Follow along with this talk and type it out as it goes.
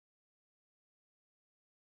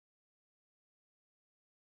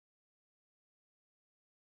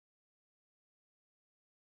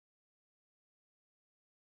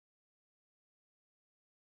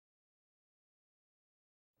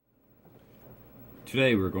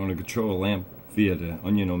Today we're going to control a lamp via the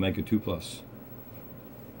Onion Omega2 Plus.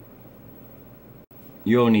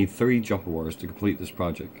 You'll need 3 jumper wires to complete this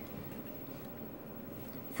project.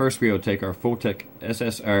 First we will take our Photech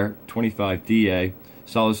SSR25DA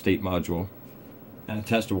solid state module and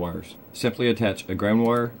attach the wires. Simply attach a ground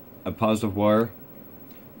wire, a positive wire.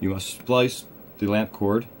 You must splice the lamp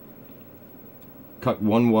cord, cut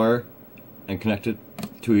one wire and connect it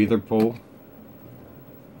to either pole.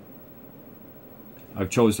 I've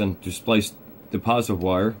chosen to splice the positive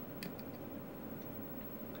wire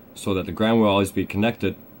so that the ground will always be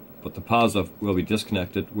connected, but the positive will be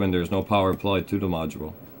disconnected when there is no power applied to the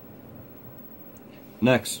module.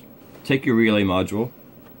 Next, take your relay module,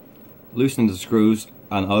 loosen the screws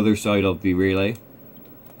on either side of the relay.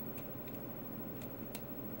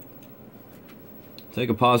 Take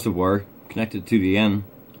a positive wire, connect it to the end.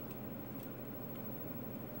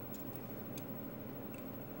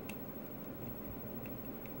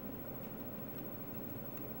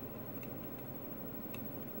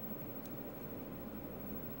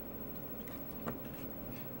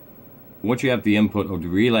 Once you have the input of the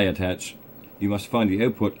relay attached, you must find the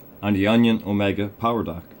output on the Onion Omega Power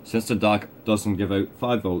Dock. Since the dock doesn't give out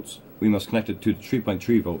 5 volts, we must connect it to the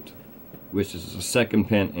 3.3 volt, which is the second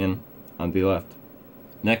pin in on the left.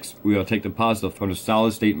 Next, we will take the positive from the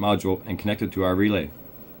solid state module and connect it to our relay.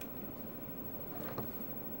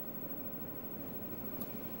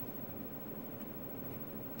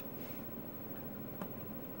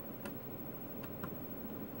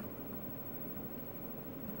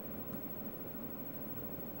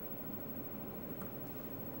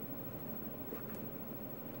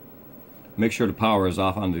 Make sure the power is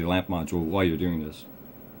off on the lamp module while you're doing this.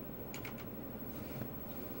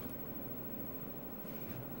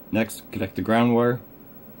 Next, connect the ground wire.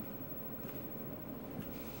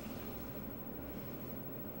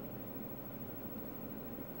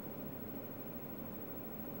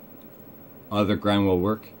 Either ground will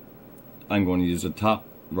work. I'm going to use the top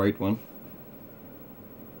right one.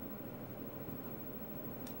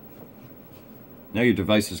 Now your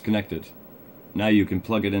device is connected. Now you can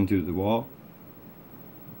plug it into the wall.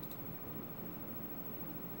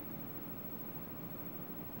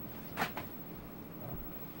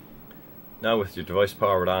 Now with your device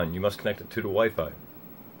powered on, you must connect it to the Wi-Fi.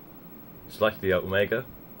 Select the Omega,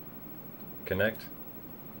 connect.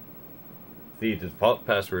 The default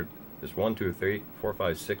password is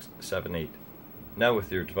 123456778. Now with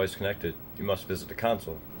your device connected, you must visit the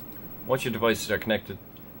console. Once your devices are connected,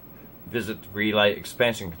 visit Relay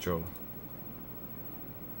Expansion Control.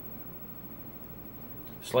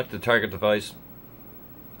 Select the target device,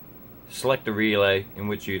 select the relay in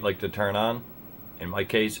which you'd like to turn on. In my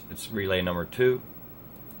case, it's relay number 2.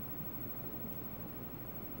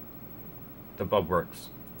 The bulb works.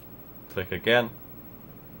 Click again,